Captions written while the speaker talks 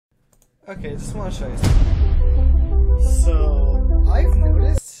Okay, just want to show you something. So, I've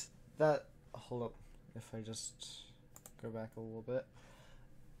noticed that. Hold up. If I just go back a little bit.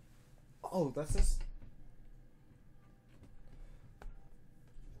 Oh, that's just.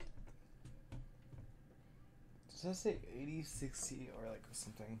 Does that say 80, 60, or like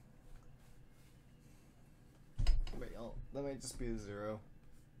something? Wait, that might just be a 0.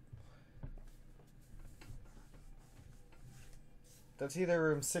 That's either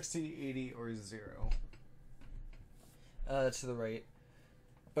room 60, 80, or 0. To the right.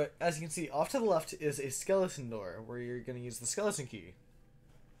 But as you can see, off to the left is a skeleton door, where you're going to use the skeleton key.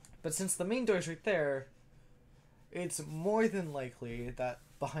 But since the main door is right there, it's more than likely that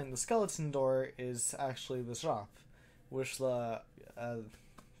behind the skeleton door is actually the shop, which the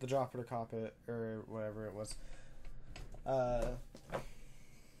dropper to cop it, or whatever it was.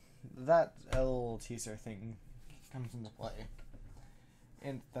 That little teaser thing comes into play.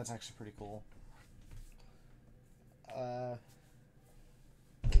 And that's actually pretty cool. But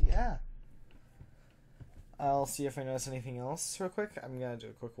yeah. I'll see if I notice anything else real quick. I'm gonna do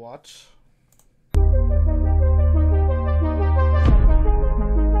a quick watch.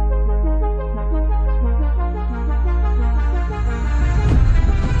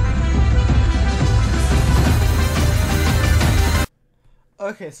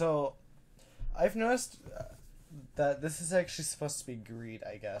 Okay, so I've noticed that this is actually supposed to be greed,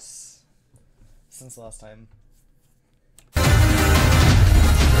 I guess, since last time.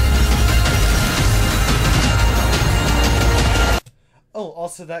 Oh,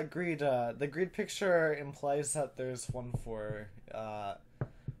 also that greed, the greed picture implies that there's one for,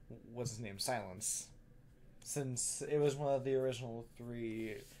 what's his name, Silence. Since it was one of the original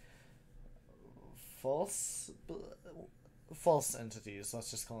 3 false entities,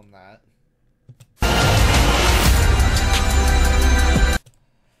 let's just call them that.